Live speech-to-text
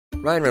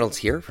Ryan Reynolds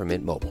here from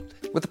Mint Mobile.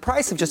 With the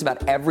price of just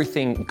about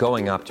everything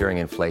going up during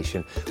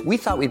inflation, we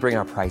thought we'd bring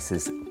our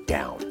prices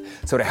down.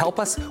 So to help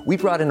us, we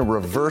brought in a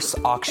reverse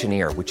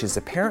auctioneer, which is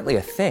apparently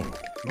a thing.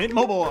 Mint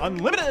Mobile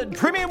Unlimited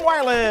Premium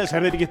Wireless.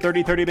 How to get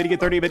 30, 30, bit to get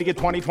 30, bit to get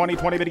 20, 20,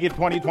 20, bit to get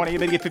 20, 20,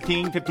 bit to get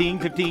 15, 15,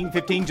 15,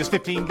 15, just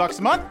 $15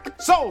 a month?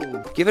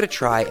 Sold! Give it a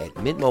try at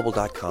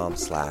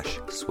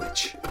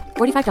mintmobile.com/switch.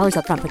 $45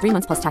 up front for 3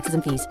 months plus taxes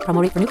and fees.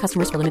 Promo rate for new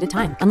customers for limited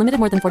time. Unlimited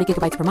more than 40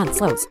 gigabytes per month.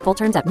 Slows full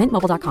terms at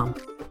mintmobile.com.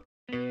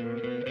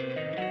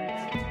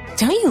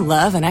 Don't you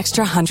love an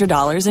extra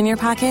 $100 in your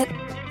pocket?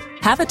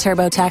 Have a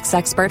TurboTax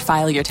expert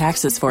file your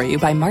taxes for you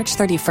by March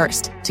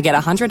 31st to get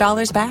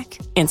 $100 back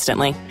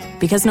instantly.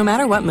 Because no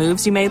matter what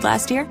moves you made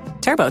last year,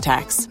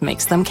 TurboTax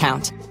makes them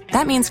count.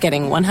 That means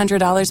getting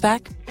 $100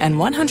 back and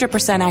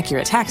 100%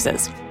 accurate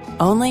taxes,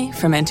 only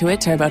from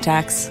Intuit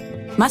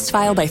TurboTax. Must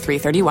file by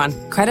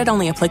 3/31. Credit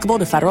only applicable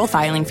to federal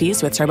filing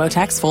fees with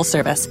TurboTax full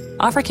service.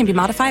 Offer can be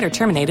modified or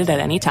terminated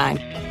at any time.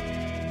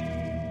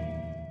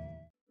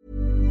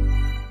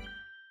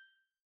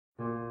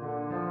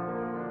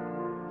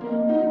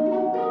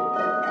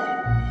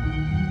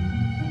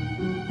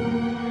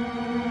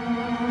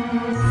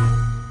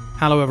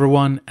 Hello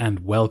everyone,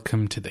 and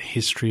welcome to the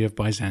History of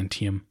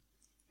Byzantium.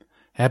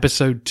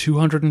 Episode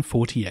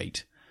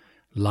 248,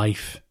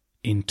 Life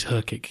in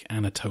Turkic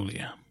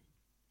Anatolia.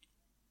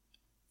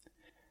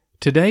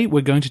 Today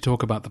we're going to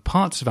talk about the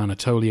parts of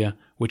Anatolia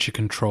which are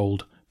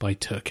controlled by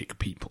Turkic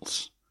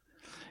peoples.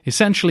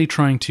 Essentially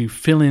trying to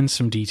fill in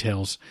some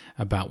details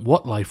about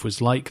what life was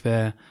like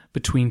there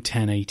between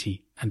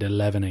 1080 and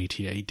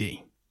 1180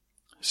 AD.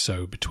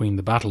 So between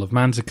the Battle of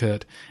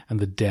Manzikert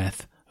and the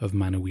death of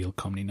Manuel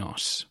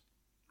Komnenos.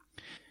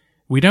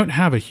 We don't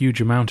have a huge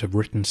amount of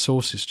written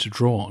sources to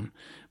draw on,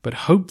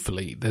 but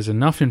hopefully there's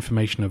enough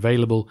information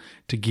available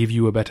to give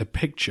you a better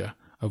picture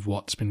of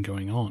what's been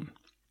going on.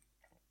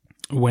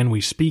 When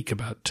we speak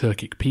about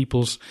Turkic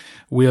peoples,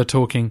 we are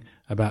talking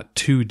about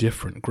two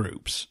different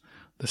groups,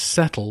 the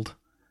settled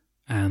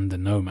and the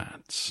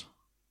nomads.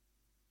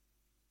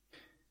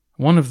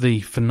 One of the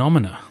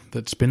phenomena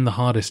that's been the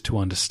hardest to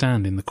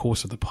understand in the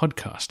course of the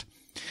podcast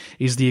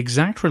is the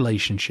exact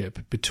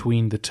relationship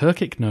between the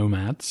Turkic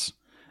nomads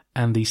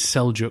and the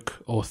Seljuk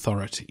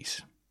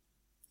authorities.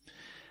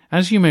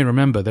 As you may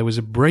remember, there was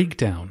a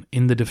breakdown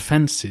in the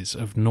defences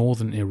of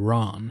northern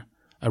Iran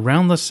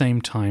around the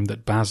same time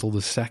that Basil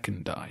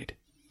II died,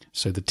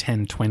 so the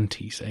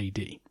 1020s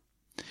AD.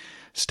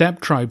 Steppe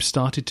tribes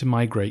started to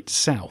migrate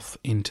south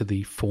into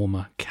the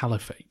former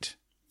caliphate.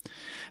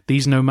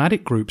 These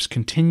nomadic groups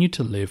continued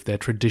to live their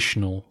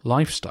traditional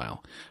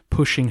lifestyle,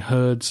 pushing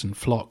herds and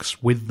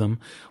flocks with them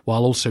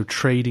while also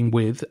trading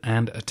with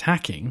and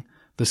attacking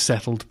the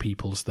settled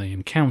peoples they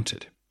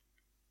encountered.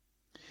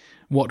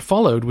 What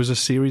followed was a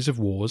series of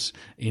wars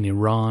in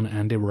Iran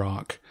and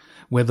Iraq,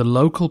 where the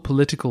local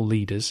political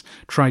leaders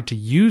tried to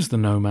use the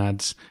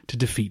nomads to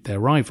defeat their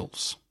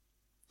rivals.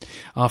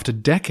 After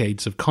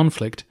decades of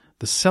conflict,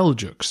 the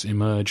Seljuks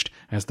emerged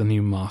as the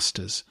new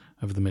masters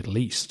of the Middle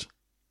East.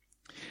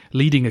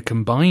 Leading a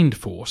combined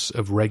force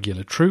of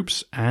regular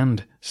troops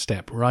and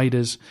steppe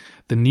riders,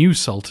 the new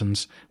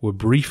sultans were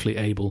briefly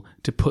able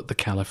to put the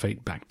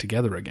caliphate back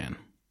together again.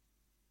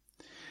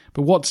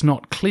 But what's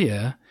not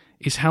clear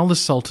is how the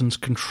sultans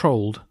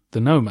controlled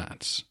the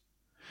nomads.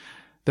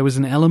 There was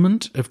an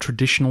element of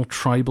traditional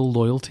tribal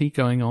loyalty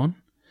going on,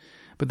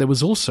 but there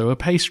was also a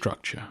pay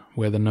structure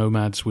where the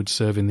nomads would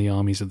serve in the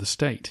armies of the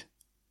state.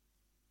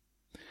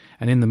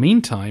 And in the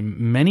meantime,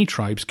 many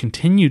tribes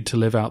continued to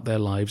live out their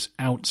lives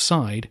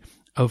outside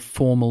of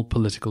formal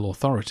political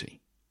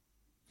authority.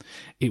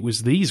 It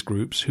was these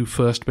groups who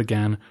first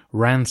began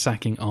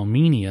ransacking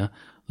Armenia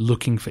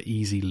looking for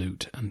easy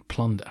loot and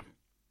plunder.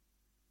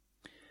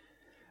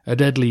 A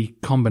deadly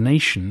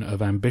combination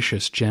of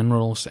ambitious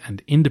generals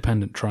and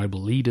independent tribal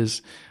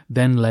leaders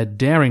then led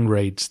daring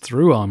raids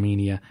through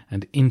Armenia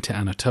and into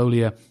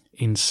Anatolia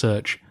in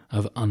search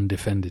of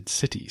undefended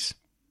cities.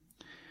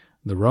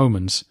 The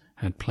Romans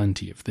had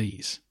plenty of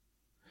these.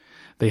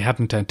 They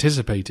hadn't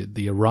anticipated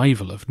the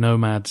arrival of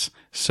nomads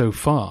so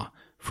far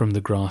from the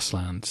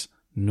grasslands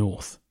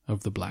north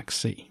of the Black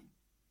Sea.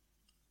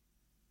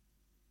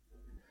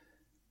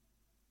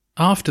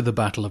 After the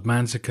Battle of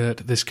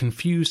Manzikert, this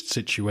confused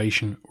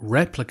situation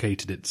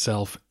replicated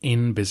itself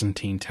in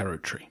Byzantine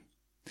territory.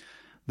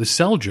 The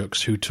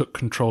Seljuks who took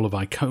control of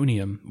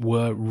Iconium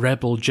were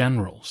rebel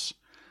generals,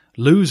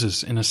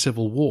 losers in a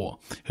civil war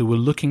who were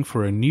looking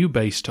for a new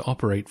base to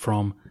operate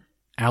from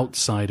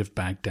outside of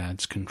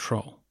Baghdad's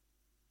control.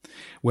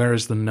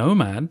 Whereas the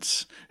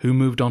nomads who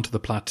moved onto the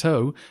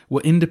plateau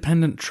were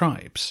independent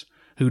tribes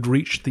who'd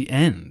reached the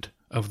end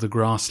of the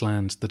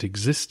grasslands that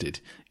existed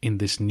in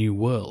this new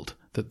world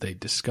that they'd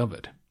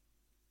discovered.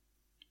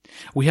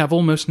 We have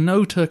almost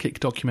no Turkic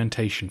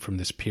documentation from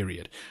this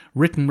period.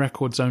 Written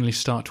records only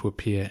start to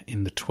appear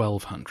in the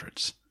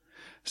 1200s.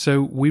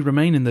 So we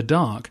remain in the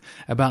dark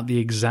about the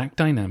exact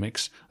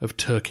dynamics of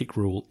Turkic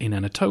rule in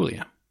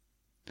Anatolia.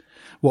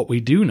 What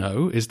we do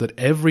know is that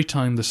every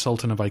time the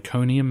Sultan of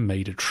Iconium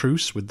made a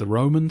truce with the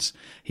Romans,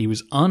 he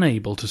was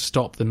unable to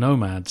stop the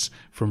nomads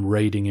from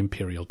raiding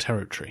imperial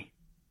territory.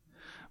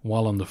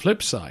 While on the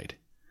flip side,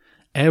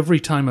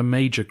 every time a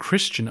major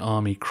Christian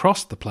army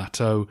crossed the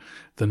plateau,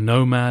 the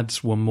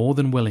nomads were more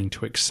than willing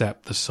to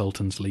accept the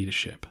Sultan's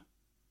leadership.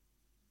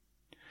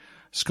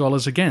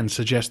 Scholars again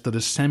suggest that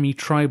a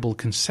semi-tribal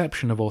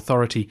conception of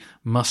authority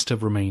must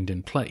have remained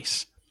in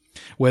place,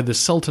 where the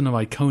Sultan of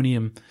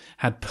Iconium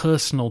had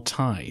personal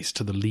ties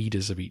to the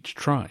leaders of each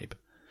tribe,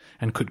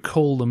 and could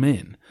call them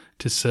in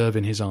to serve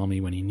in his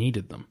army when he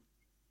needed them.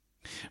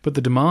 But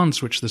the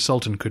demands which the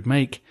Sultan could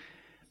make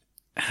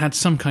had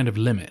some kind of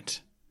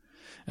limit.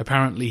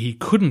 Apparently he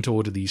couldn't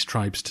order these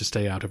tribes to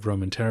stay out of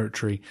Roman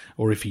territory,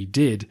 or if he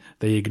did,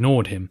 they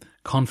ignored him,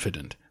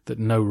 confident that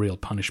no real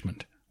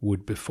punishment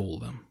would befall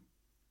them.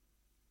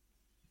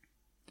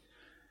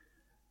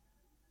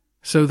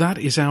 So that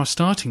is our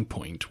starting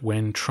point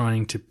when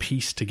trying to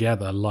piece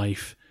together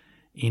life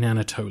in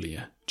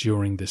Anatolia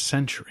during this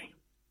century.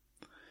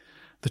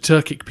 The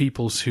Turkic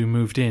peoples who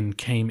moved in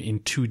came in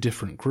two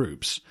different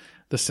groups,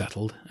 the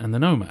settled and the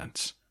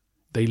nomads.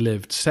 They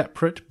lived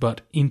separate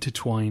but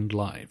intertwined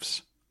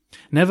lives,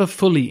 never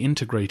fully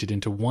integrated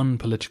into one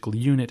political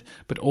unit,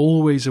 but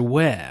always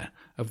aware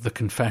of the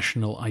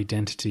confessional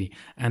identity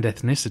and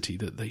ethnicity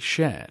that they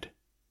shared.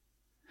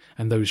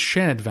 And those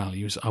shared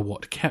values are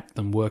what kept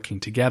them working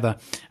together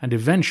and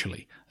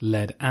eventually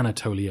led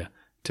Anatolia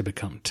to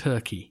become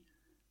Turkey.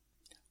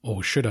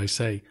 Or should I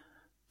say,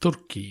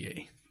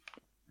 Turkiye.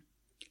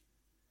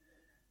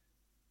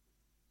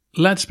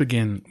 Let's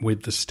begin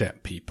with the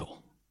steppe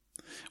people.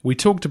 We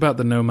talked about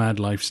the nomad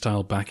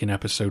lifestyle back in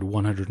episode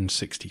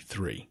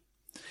 163.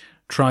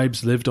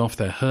 Tribes lived off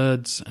their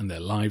herds and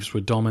their lives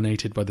were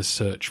dominated by the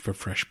search for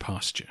fresh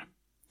pasture.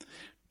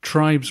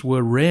 Tribes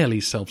were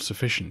rarely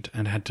self-sufficient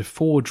and had to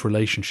forge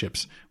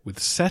relationships with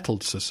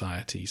settled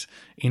societies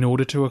in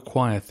order to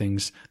acquire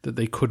things that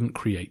they couldn't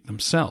create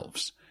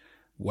themselves.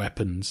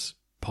 Weapons,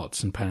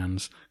 pots and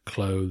pans,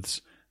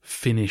 clothes,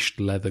 finished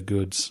leather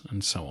goods,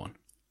 and so on.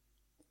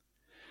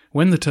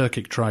 When the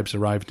Turkic tribes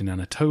arrived in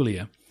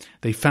Anatolia,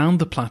 they found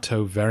the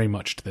plateau very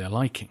much to their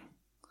liking.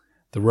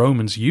 The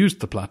Romans used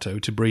the plateau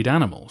to breed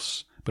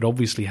animals, but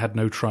obviously had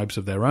no tribes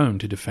of their own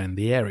to defend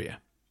the area.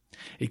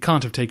 It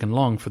can't have taken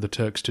long for the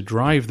Turks to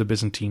drive the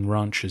Byzantine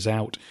ranchers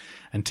out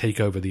and take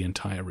over the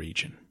entire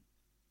region.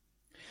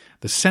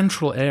 The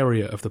central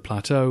area of the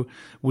plateau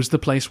was the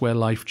place where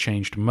life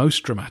changed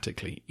most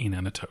dramatically in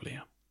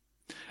Anatolia.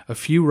 A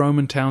few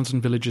Roman towns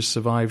and villages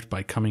survived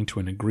by coming to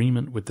an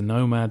agreement with the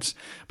nomads,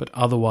 but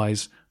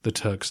otherwise the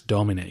Turks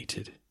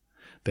dominated.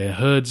 Their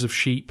herds of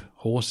sheep,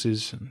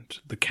 horses, and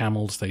the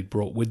camels they'd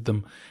brought with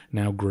them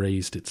now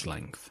grazed its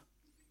length.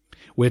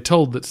 We're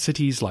told that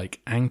cities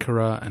like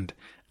Ankara and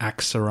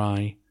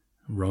Aksaray,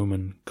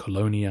 Roman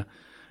Colonia,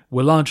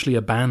 were largely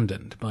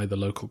abandoned by the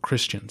local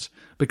Christians,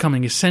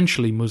 becoming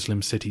essentially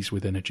Muslim cities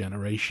within a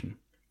generation.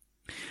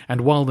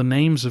 And while the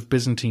names of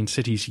Byzantine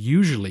cities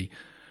usually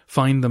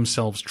find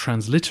themselves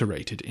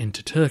transliterated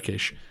into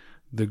Turkish,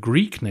 the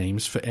Greek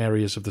names for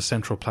areas of the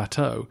Central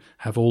Plateau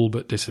have all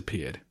but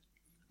disappeared,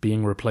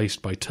 being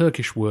replaced by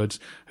Turkish words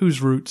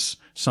whose roots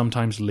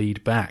sometimes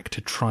lead back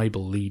to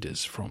tribal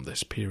leaders from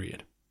this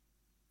period.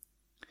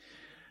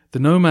 The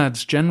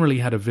nomads generally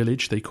had a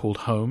village they called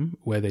home,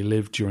 where they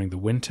lived during the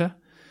winter,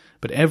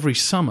 but every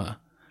summer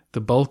the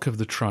bulk of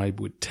the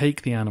tribe would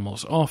take the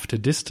animals off to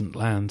distant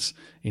lands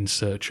in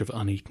search of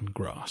uneaten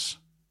grass.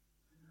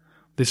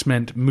 This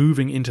meant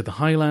moving into the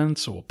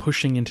highlands or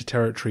pushing into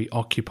territory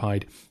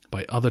occupied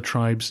by other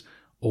tribes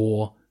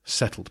or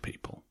settled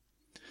people.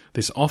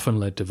 This often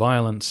led to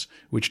violence,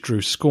 which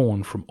drew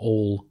scorn from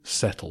all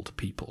settled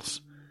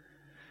peoples.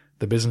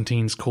 The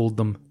Byzantines called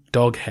them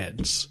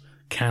dogheads,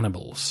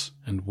 cannibals,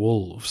 and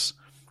wolves,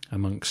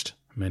 amongst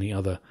many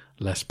other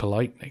less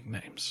polite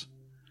nicknames.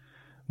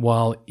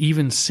 While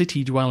even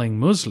city-dwelling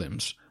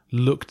Muslims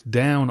looked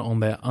down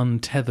on their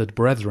untethered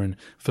brethren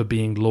for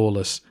being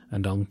lawless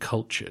and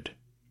uncultured.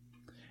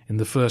 In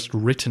the first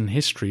written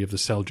history of the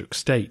Seljuk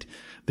state,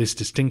 this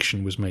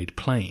distinction was made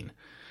plain.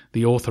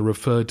 The author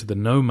referred to the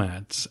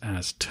nomads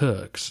as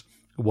Turks,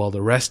 while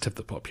the rest of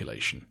the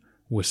population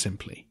were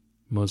simply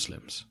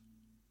Muslims.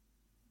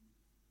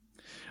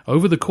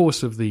 Over the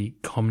course of the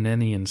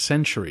Komnenian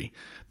century,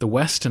 the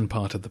western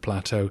part of the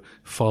plateau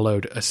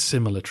followed a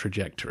similar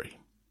trajectory.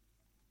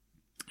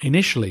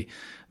 Initially,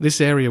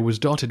 this area was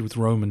dotted with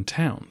Roman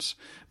towns,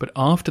 but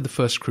after the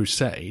First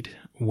Crusade,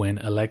 when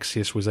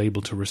Alexius was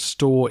able to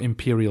restore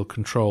imperial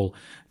control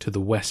to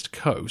the west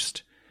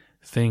coast,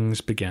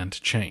 things began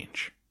to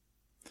change.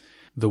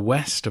 The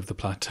west of the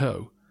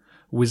plateau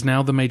was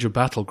now the major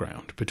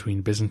battleground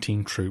between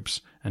Byzantine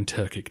troops and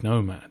Turkic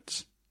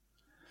nomads.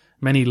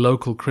 Many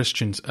local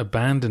Christians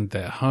abandoned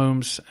their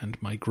homes and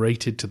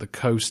migrated to the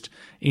coast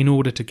in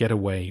order to get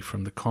away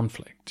from the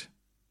conflict.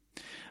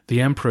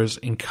 The emperors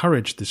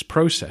encouraged this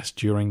process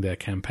during their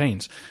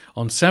campaigns,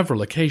 on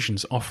several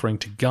occasions offering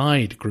to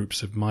guide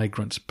groups of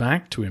migrants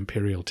back to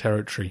imperial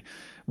territory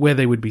where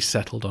they would be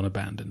settled on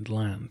abandoned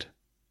land.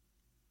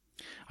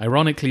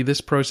 Ironically,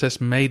 this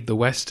process made the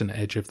western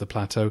edge of the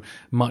plateau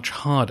much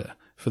harder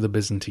for the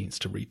Byzantines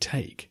to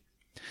retake.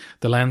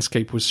 The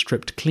landscape was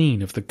stripped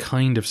clean of the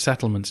kind of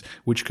settlements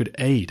which could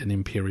aid an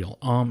imperial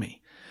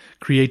army,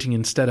 creating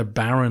instead a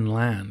barren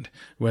land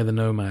where the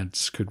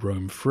nomads could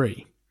roam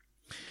free.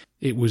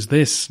 It was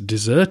this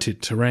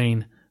deserted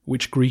terrain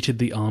which greeted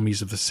the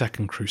armies of the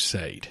Second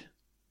Crusade.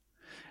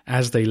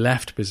 As they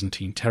left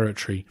Byzantine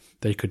territory,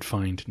 they could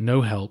find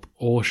no help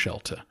or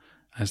shelter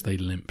as they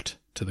limped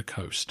to the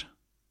coast.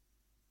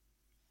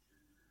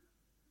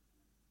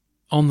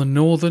 On the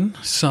northern,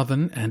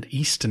 southern, and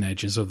eastern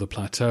edges of the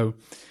plateau,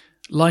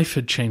 life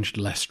had changed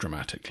less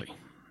dramatically.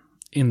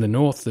 In the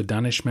north, the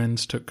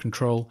Danishmends took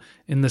control.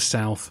 In the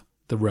south,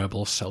 the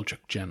rebel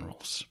Seljuk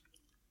generals.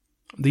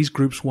 These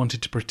groups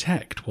wanted to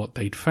protect what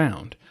they'd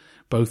found,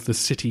 both the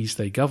cities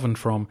they governed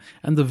from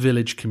and the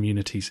village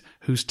communities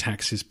whose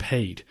taxes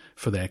paid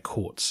for their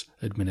courts,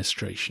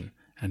 administration,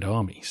 and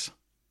armies.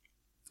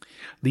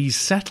 These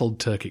settled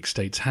Turkic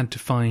states had to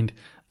find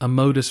a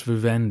modus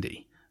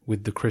vivendi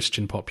with the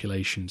Christian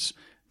populations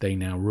they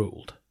now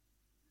ruled.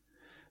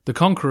 The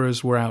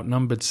conquerors were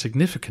outnumbered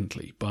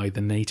significantly by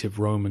the native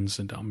Romans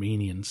and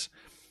Armenians,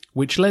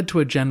 which led to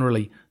a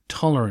generally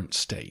tolerant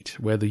state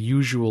where the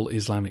usual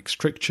Islamic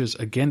strictures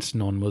against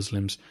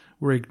non-Muslims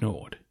were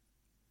ignored.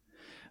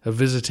 A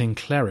visiting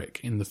cleric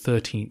in the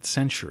 13th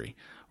century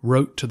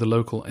wrote to the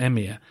local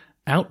emir,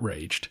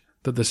 outraged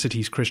that the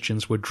city's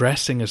Christians were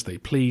dressing as they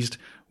pleased,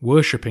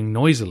 worshipping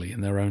noisily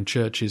in their own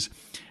churches,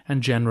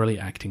 and generally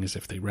acting as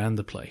if they ran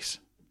the place.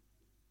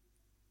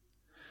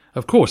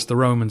 Of course, the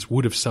Romans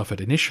would have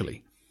suffered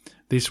initially.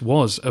 This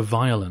was a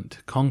violent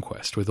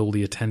conquest with all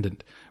the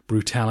attendant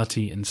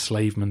brutality,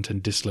 enslavement,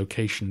 and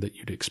dislocation that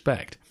you'd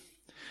expect.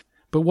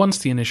 But once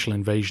the initial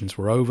invasions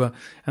were over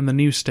and the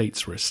new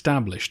states were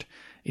established,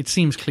 it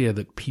seems clear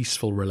that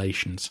peaceful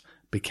relations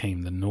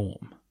became the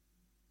norm.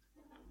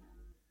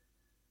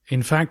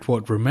 In fact,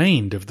 what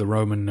remained of the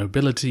Roman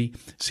nobility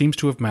seems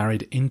to have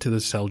married into the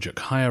Seljuk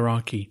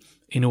hierarchy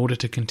in order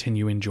to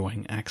continue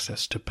enjoying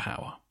access to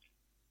power.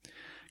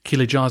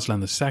 Kilij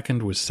Arslan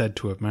II was said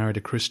to have married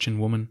a Christian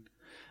woman,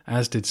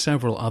 as did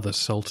several other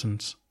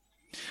sultans.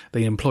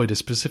 They employed a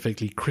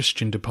specifically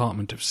Christian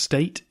department of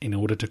state in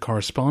order to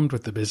correspond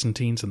with the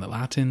Byzantines and the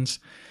Latins,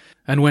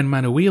 and when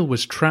Manuel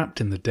was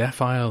trapped in the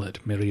Deaf Isle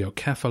at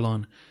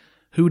Myriokephalon,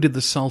 who did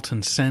the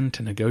Sultan send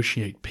to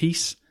negotiate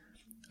peace?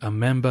 A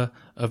member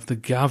of the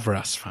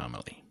Gavras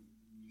family.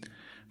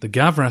 The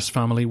Gavras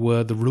family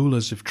were the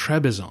rulers of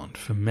Trebizond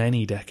for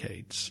many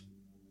decades.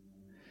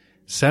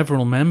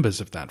 Several members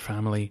of that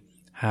family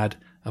had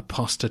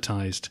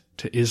apostatized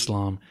to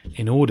Islam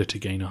in order to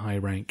gain a high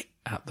rank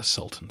at the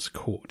Sultan's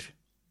court.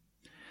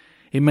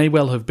 It may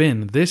well have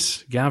been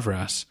this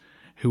Gavras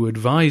who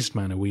advised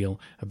Manuel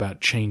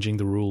about changing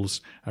the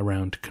rules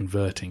around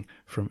converting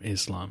from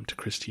Islam to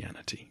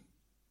Christianity.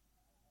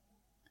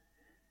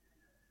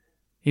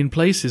 In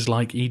places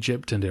like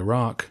Egypt and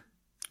Iraq,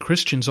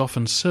 Christians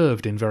often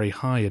served in very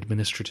high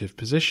administrative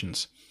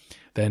positions,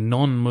 their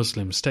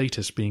non-Muslim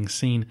status being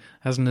seen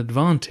as an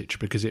advantage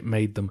because it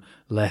made them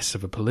less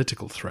of a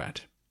political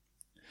threat.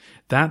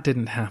 That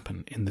didn't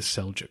happen in the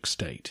Seljuk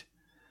state,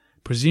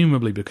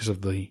 presumably because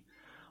of the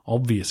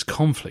obvious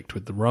conflict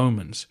with the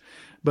Romans,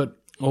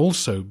 but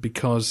also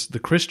because the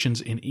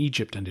Christians in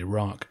Egypt and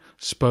Iraq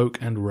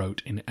spoke and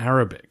wrote in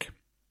Arabic.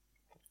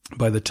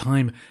 By the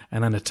time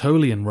an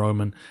Anatolian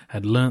Roman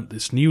had learnt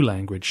this new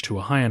language to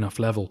a high enough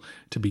level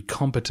to be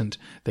competent,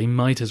 they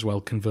might as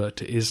well convert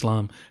to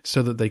Islam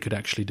so that they could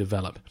actually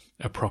develop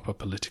a proper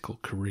political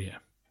career.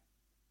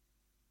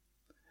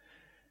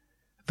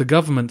 The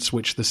governments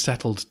which the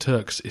settled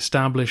Turks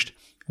established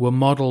were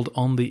modelled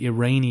on the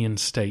Iranian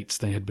states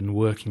they had been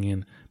working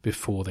in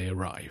before they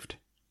arrived.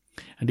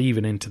 And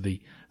even into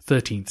the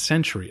 13th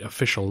century,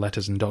 official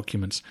letters and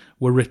documents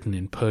were written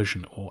in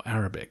Persian or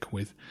Arabic,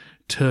 with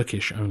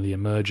Turkish only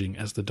emerging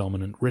as the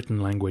dominant written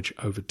language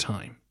over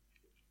time.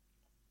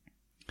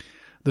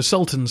 The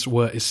sultans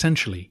were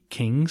essentially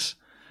kings,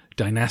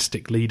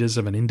 dynastic leaders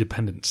of an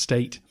independent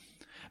state.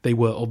 They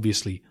were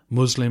obviously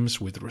Muslims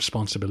with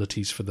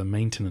responsibilities for the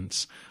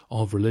maintenance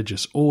of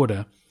religious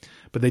order,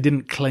 but they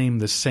didn't claim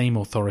the same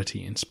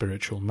authority in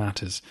spiritual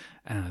matters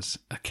as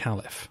a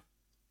caliph.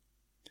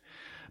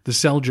 The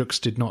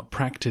Seljuks did not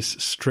practice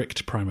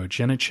strict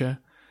primogeniture.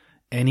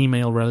 Any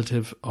male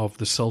relative of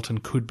the Sultan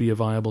could be a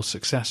viable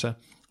successor,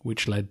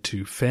 which led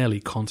to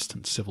fairly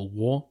constant civil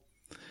war.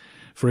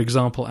 For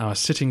example, our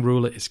sitting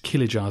ruler is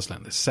Kilij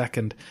Arslan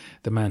II,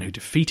 the man who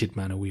defeated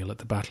Manuel at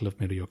the Battle of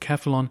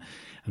Myriokephalon,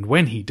 and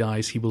when he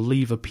dies he will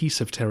leave a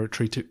piece of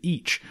territory to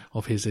each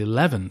of his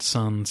 11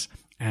 sons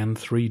and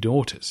 3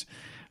 daughters,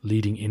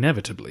 leading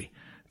inevitably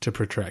to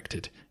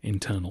protracted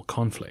internal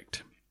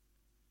conflict.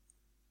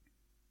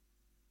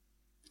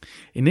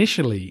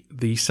 Initially,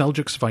 the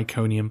Seljuks of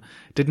Iconium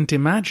didn't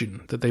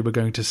imagine that they were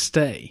going to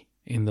stay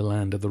in the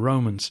land of the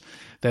Romans.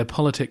 Their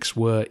politics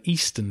were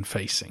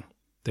eastern-facing.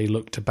 They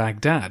looked to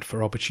Baghdad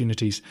for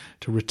opportunities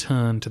to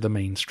return to the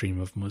mainstream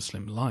of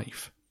Muslim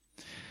life.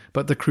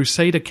 But the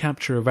Crusader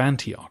capture of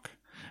Antioch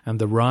and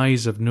the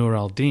rise of Nur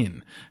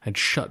al-Din had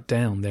shut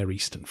down their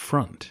eastern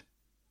front.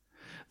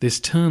 This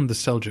turned the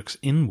Seljuks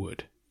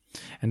inward,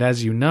 and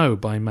as you know,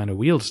 by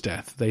Manuel's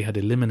death they had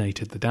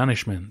eliminated the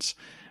Danishmends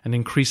and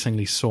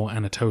increasingly saw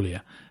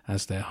Anatolia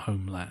as their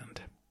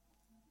homeland.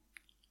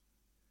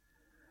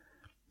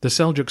 The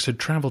Seljuks had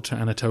travelled to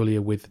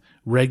Anatolia with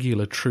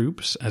regular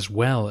troops as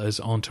well as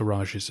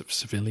entourages of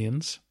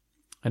civilians,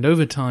 and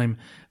over time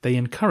they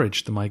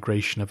encouraged the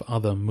migration of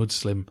other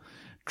Muslim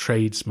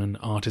tradesmen,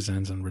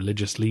 artisans and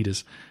religious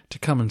leaders to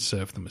come and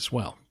serve them as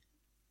well.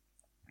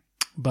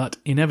 But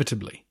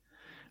inevitably,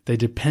 they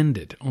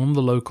depended on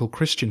the local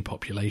Christian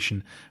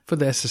population for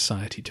their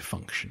society to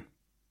function.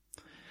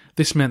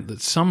 This meant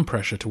that some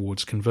pressure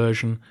towards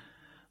conversion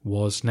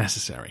was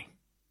necessary.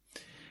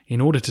 In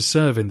order to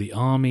serve in the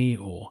army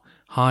or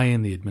high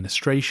in the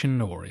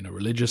administration or in a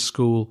religious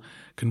school,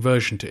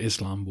 conversion to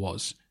Islam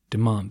was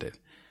demanded,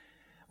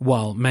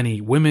 while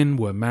many women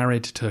were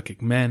married to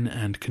Turkic men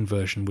and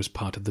conversion was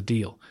part of the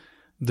deal.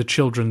 The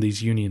children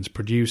these unions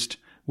produced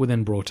were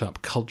then brought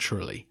up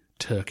culturally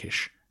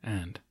Turkish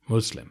and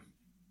Muslim.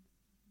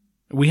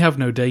 We have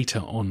no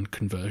data on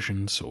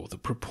conversions or the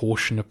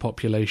proportion of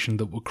population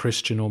that were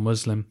Christian or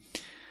Muslim.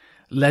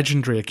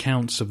 Legendary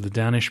accounts of the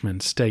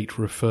Danishmend state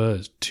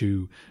refer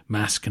to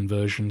mass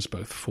conversions,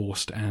 both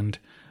forced and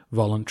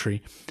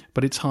voluntary,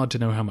 but it's hard to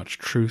know how much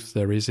truth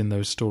there is in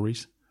those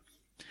stories.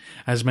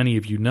 As many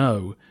of you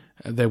know,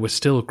 there were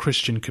still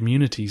Christian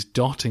communities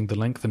dotting the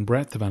length and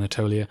breadth of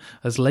Anatolia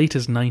as late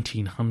as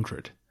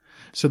 1900,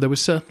 so there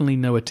was certainly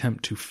no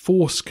attempt to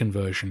force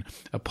conversion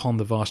upon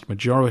the vast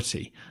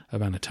majority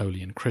of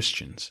Anatolian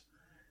Christians.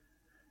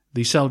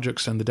 The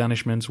Seljuks and the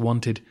Danishmends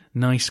wanted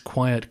nice,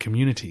 quiet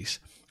communities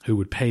who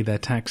would pay their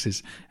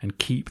taxes and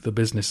keep the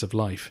business of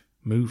life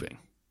moving.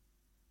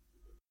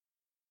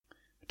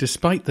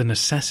 Despite the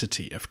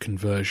necessity of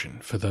conversion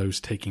for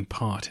those taking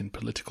part in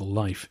political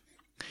life,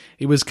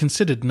 it was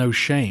considered no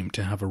shame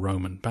to have a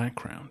Roman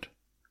background.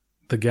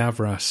 The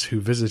Gavras who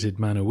visited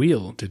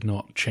Manuel did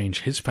not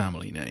change his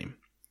family name,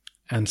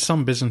 and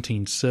some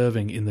Byzantines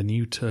serving in the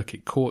new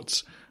Turkic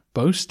courts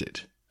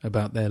boasted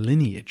about their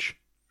lineage.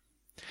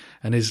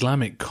 An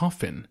Islamic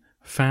coffin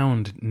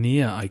found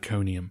near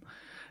Iconium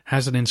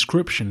has an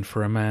inscription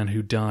for a man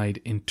who died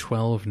in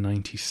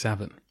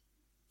 1297.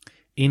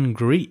 In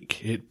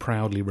Greek, it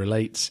proudly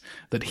relates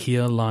that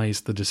here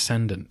lies the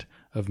descendant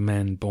of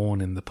men born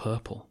in the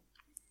purple,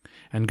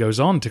 and goes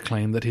on to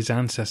claim that his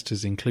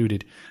ancestors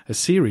included a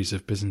series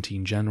of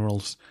Byzantine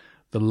generals,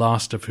 the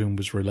last of whom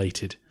was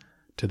related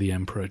to the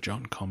Emperor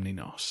John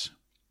Komnenos.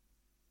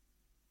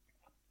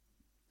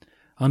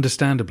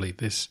 Understandably,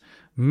 this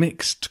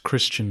mixed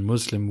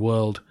Christian-Muslim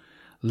world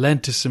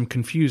led to some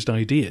confused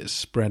ideas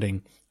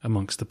spreading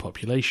amongst the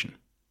population.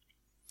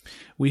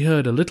 We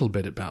heard a little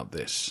bit about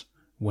this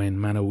when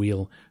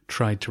Manuel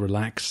tried to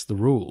relax the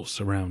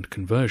rules around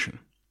conversion.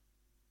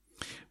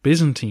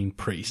 Byzantine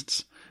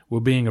priests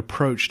were being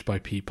approached by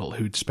people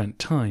who'd spent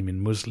time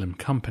in Muslim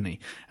company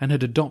and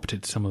had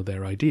adopted some of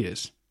their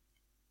ideas.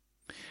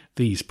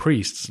 These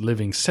priests,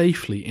 living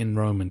safely in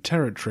Roman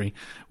territory,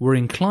 were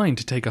inclined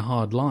to take a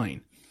hard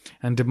line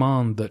and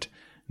demand that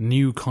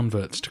new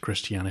converts to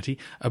Christianity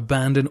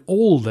abandon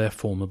all their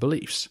former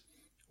beliefs,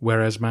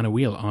 whereas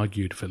Manuel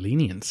argued for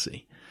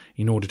leniency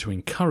in order to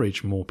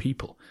encourage more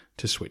people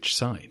to switch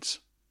sides.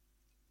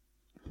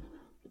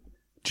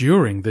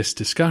 During this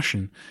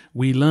discussion,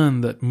 we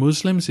learn that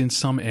Muslims in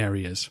some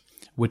areas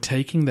were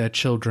taking their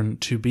children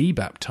to be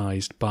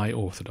baptized by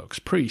Orthodox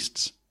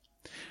priests,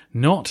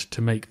 not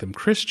to make them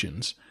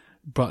Christians,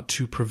 but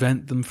to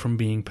prevent them from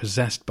being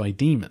possessed by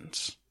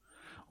demons,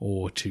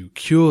 or to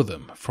cure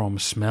them from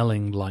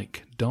smelling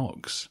like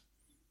dogs.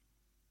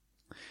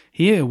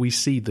 Here we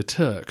see the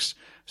Turks,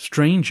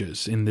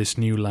 strangers in this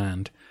new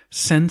land,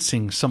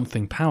 sensing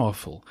something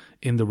powerful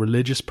in the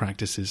religious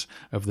practices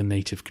of the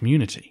native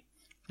community,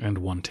 and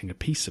wanting a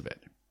piece of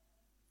it.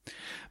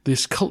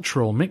 This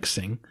cultural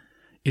mixing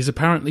is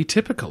apparently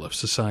typical of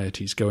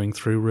societies going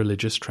through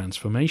religious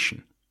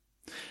transformation.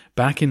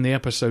 Back in the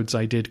episodes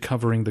I did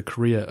covering the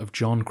career of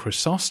John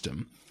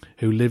Chrysostom,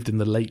 who lived in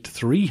the late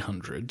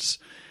 300s,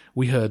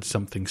 we heard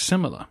something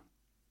similar.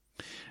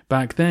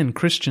 Back then,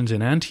 Christians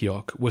in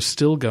Antioch were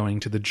still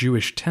going to the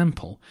Jewish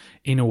temple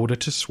in order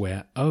to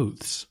swear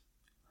oaths.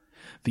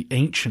 The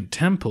ancient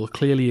temple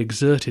clearly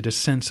exerted a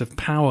sense of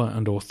power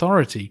and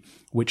authority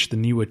which the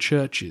newer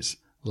churches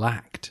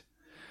lacked,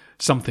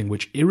 something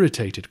which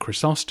irritated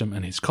Chrysostom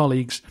and his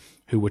colleagues,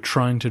 who were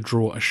trying to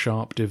draw a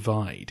sharp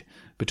divide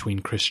between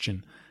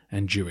Christian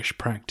and Jewish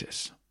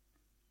practice.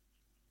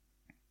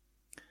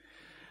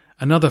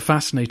 Another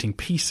fascinating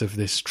piece of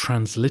this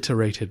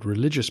transliterated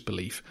religious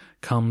belief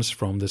comes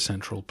from the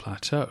Central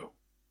Plateau.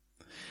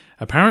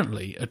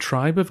 Apparently, a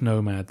tribe of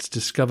nomads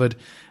discovered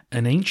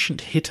an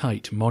ancient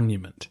Hittite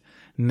monument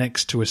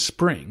next to a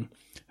spring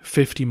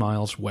 50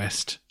 miles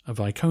west of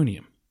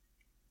Iconium.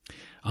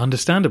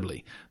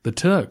 Understandably, the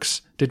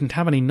Turks didn't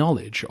have any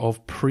knowledge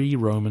of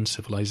pre-Roman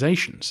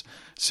civilizations,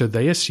 so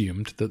they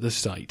assumed that the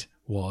site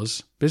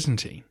was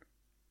Byzantine.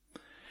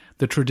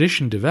 The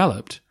tradition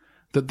developed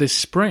that this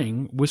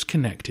spring was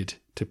connected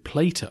to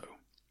Plato.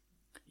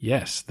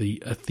 Yes,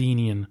 the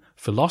Athenian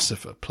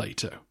philosopher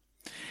Plato.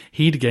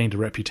 He'd gained a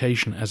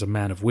reputation as a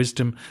man of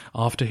wisdom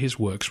after his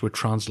works were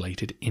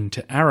translated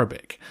into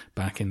Arabic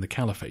back in the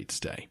Caliphate's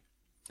day.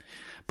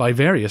 By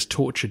various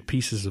tortured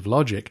pieces of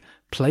logic,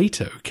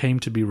 Plato came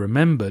to be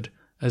remembered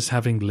as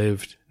having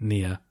lived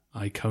near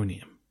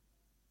Iconium.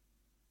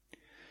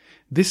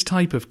 This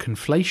type of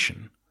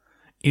conflation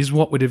is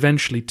what would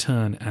eventually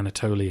turn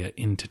Anatolia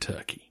into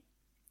Turkey.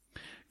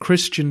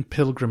 Christian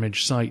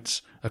pilgrimage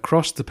sites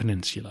across the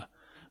peninsula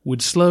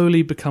would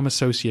slowly become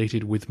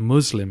associated with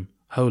Muslim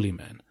holy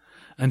men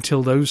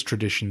until those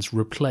traditions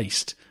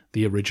replaced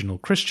the original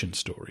Christian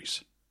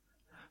stories,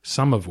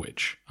 some of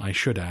which, I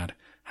should add,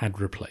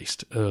 had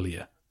replaced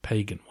earlier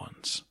pagan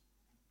ones.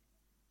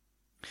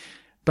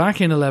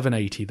 Back in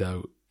 1180,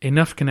 though,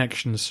 enough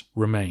connections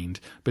remained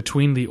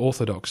between the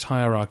Orthodox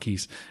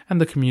hierarchies and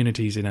the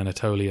communities in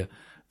Anatolia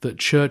that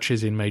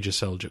churches in major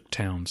Seljuk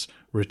towns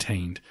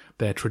retained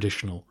their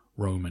traditional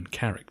Roman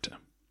character.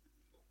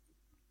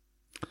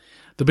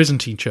 The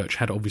Byzantine Church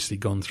had obviously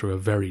gone through a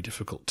very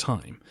difficult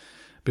time.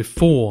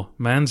 Before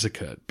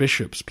Manzikert,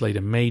 bishops played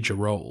a major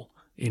role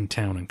in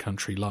town and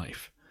country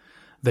life.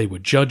 They were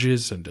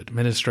judges and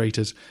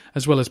administrators,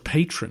 as well as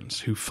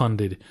patrons who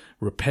funded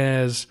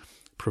repairs,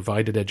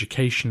 provided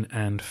education,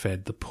 and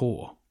fed the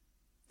poor.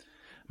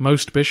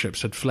 Most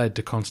bishops had fled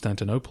to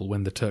Constantinople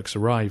when the Turks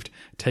arrived,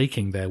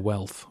 taking their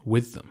wealth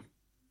with them.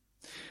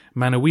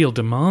 Manuel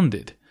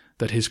demanded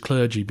that his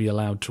clergy be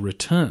allowed to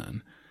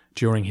return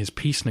during his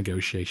peace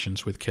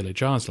negotiations with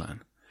Kilij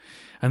Arslan,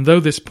 and though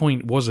this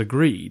point was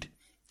agreed,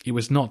 it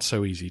was not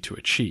so easy to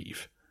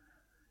achieve.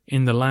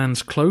 In the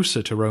lands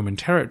closer to Roman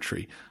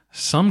territory,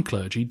 some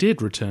clergy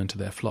did return to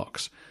their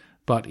flocks,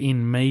 but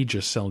in major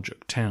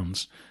Seljuk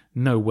towns,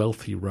 no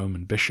wealthy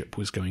Roman bishop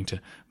was going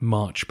to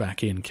march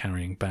back in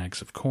carrying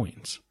bags of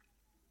coins.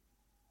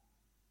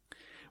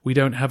 We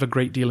don't have a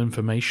great deal of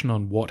information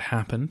on what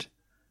happened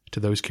to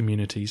those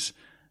communities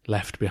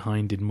left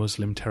behind in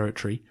Muslim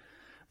territory,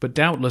 but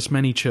doubtless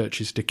many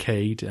churches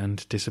decayed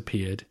and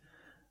disappeared.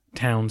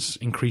 Towns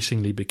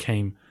increasingly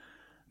became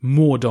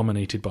more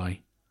dominated by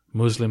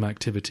Muslim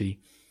activity,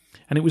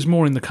 and it was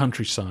more in the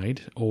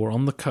countryside or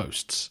on the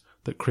coasts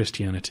that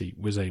Christianity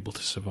was able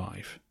to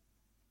survive.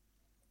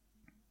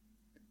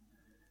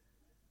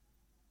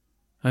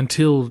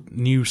 Until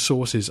new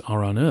sources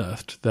are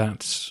unearthed,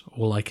 that's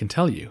all I can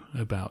tell you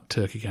about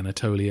Turkic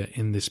Anatolia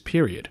in this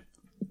period.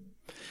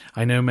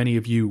 I know many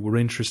of you were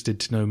interested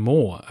to know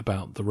more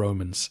about the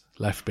Romans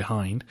left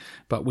behind,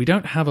 but we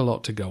don't have a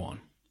lot to go on.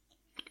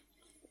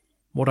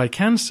 What I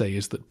can say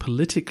is that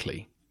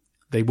politically,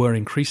 they were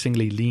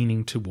increasingly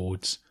leaning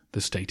towards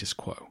the status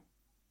quo.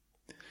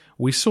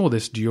 We saw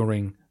this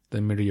during the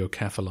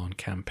Myriokephalon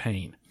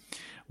campaign,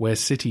 where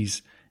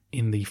cities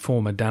in the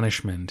former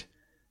Danishmend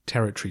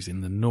territories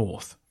in the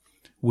north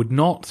would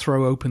not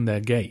throw open their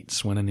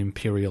gates when an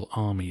imperial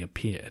army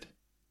appeared.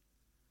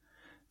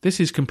 This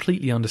is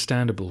completely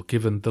understandable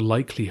given the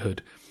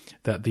likelihood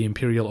that the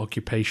imperial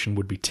occupation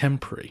would be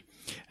temporary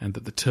and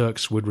that the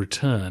Turks would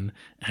return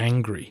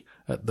angry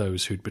at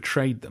those who'd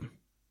betrayed them.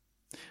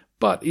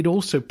 But it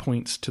also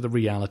points to the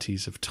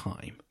realities of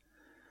time.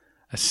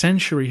 A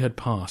century had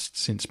passed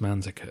since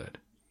Manzikert.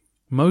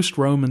 Most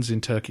Romans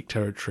in Turkic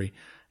territory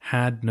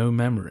had no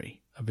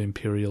memory of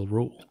imperial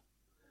rule.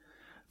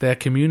 Their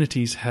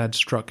communities had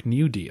struck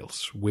new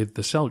deals with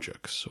the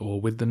Seljuks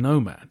or with the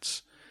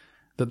nomads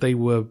that they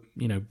were,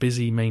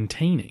 busy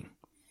maintaining.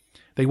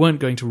 They weren't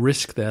going to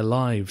risk their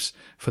lives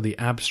for the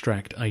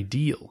abstract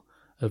ideal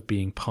of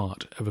being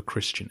part of a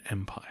Christian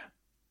empire.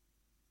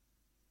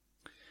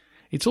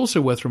 It's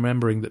also worth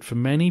remembering that for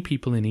many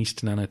people in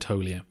eastern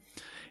Anatolia,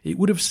 it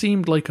would have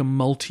seemed like a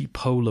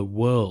multipolar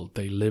world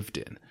they lived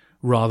in,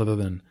 rather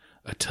than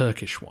a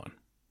Turkish one.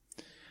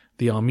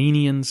 The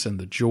Armenians and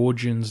the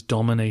Georgians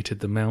dominated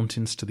the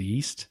mountains to the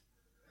east,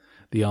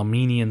 the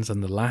Armenians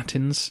and the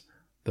Latins,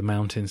 the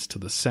mountains to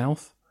the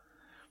south,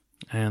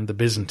 and the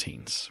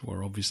Byzantines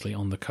were obviously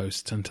on the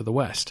coasts and to the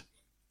west.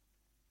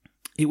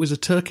 It was a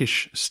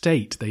Turkish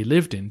state they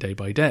lived in day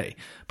by day,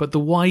 but the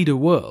wider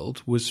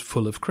world was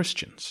full of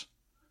Christians.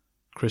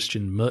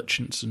 Christian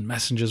merchants and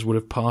messengers would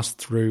have passed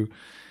through,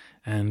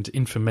 and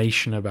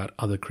information about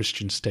other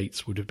Christian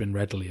states would have been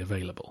readily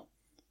available.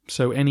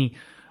 So any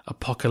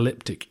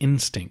apocalyptic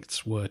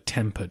instincts were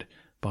tempered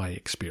by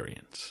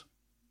experience.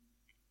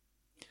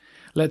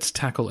 Let's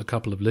tackle a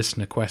couple of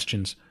listener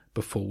questions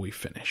before we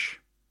finish.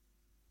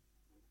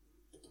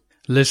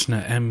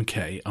 Listener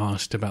MK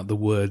asked about the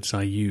words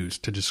I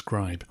used to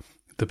describe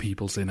the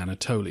peoples in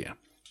Anatolia.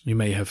 You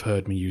may have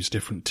heard me use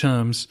different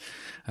terms,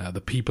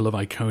 the people of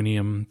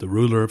Iconium, the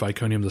ruler of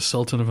Iconium, the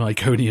sultan of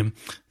Iconium,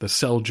 the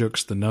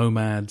Seljuks, the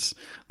nomads,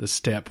 the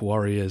steppe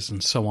warriors,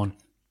 and so on.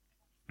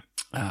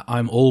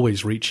 I'm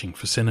always reaching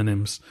for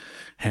synonyms,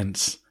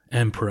 hence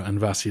Emperor and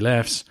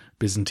Vasilevs,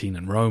 Byzantine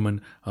and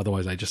Roman,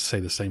 otherwise I just say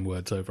the same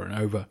words over and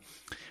over.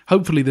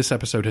 Hopefully this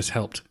episode has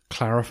helped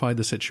clarify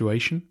the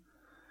situation.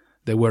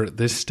 There were at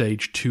this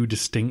stage two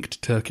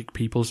distinct Turkic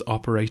peoples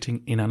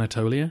operating in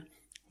Anatolia,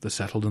 the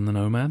settled and the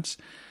nomads.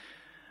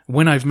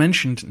 When I've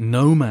mentioned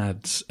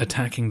nomads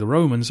attacking the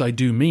Romans, I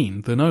do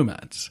mean the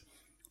nomads.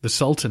 The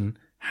Sultan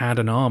had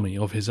an army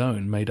of his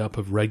own made up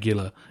of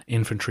regular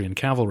infantry and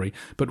cavalry,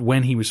 but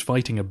when he was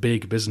fighting a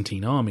big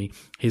Byzantine army,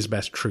 his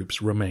best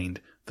troops remained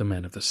the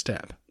men of the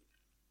steppe.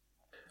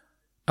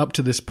 Up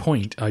to this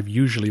point, I've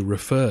usually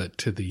referred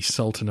to the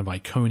Sultan of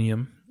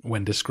Iconium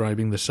when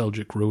describing the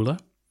Seljuk ruler.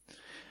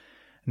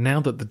 Now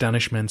that the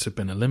Danishmends have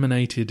been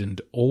eliminated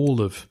and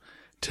all of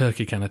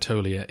Turkic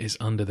Anatolia is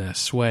under their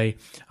sway,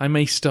 I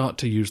may start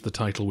to use the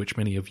title which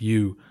many of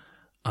you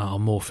are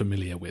more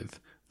familiar with,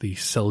 the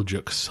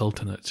Seljuk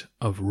Sultanate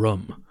of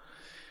Rum.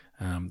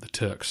 The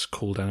Turks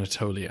called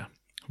Anatolia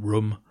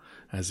Rum,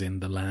 as in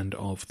the land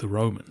of the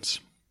Romans.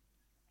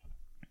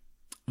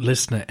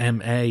 Listener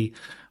M.A.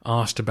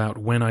 asked about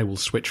when I will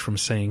switch from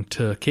saying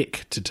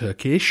Turkic to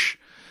Turkish,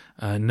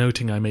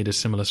 noting I made a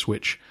similar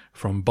switch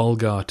from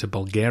Bulgar to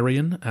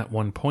Bulgarian at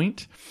one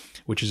point,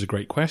 which is a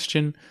great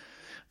question.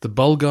 The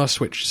Bulgar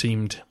switch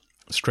seemed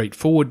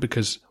straightforward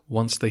because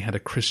once they had a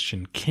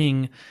Christian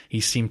king, he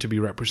seemed to be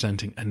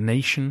representing a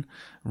nation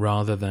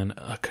rather than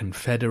a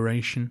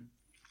confederation.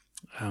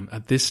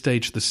 At this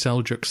stage, the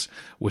Seljuks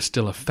were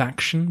still a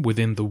faction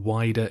within the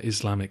wider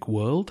Islamic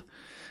world,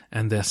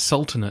 and their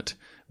sultanate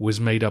was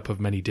made up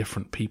of many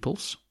different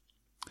peoples.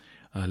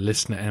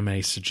 Listener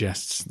M.A.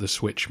 suggests the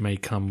switch may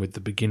come with the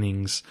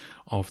beginnings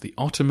of the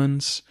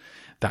Ottomans.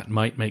 That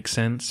might make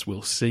sense,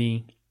 we'll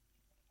see.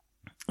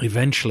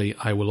 Eventually,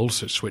 I will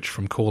also switch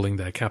from calling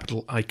their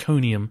capital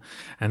Iconium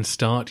and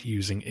start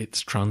using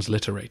its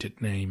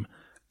transliterated name,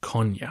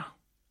 Konya.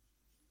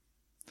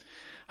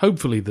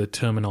 Hopefully the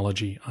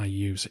terminology I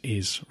use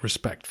is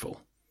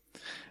respectful.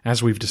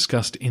 As we've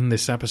discussed in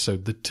this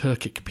episode, the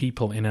Turkic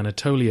people in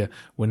Anatolia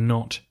were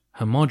not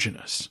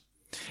homogeneous.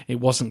 It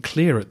wasn't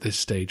clear at this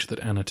stage that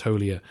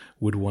Anatolia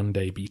would one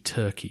day be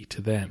Turkey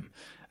to them,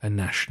 a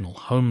national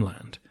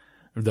homeland,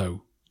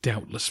 though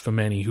doubtless for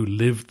many who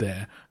lived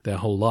there their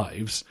whole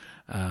lives,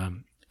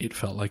 it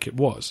felt like it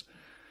was.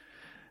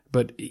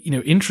 But,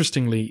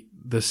 interestingly,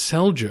 the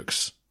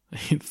Seljuks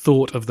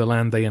thought of the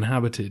land they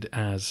inhabited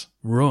as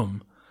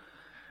Rum,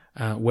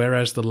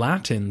 whereas the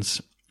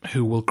Latins,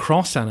 who will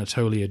cross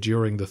Anatolia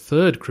during the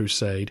Third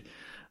Crusade,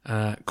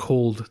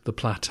 called the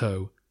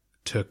plateau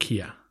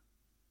Turkia,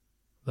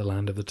 the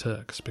land of the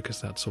Turks, because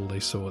that's all they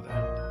saw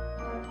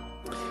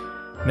there.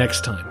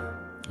 Next time,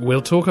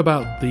 we'll talk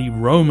about the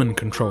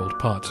Roman-controlled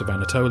parts of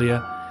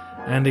Anatolia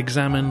and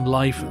examine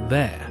life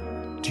there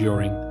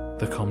during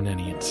the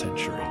Komnenian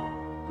century.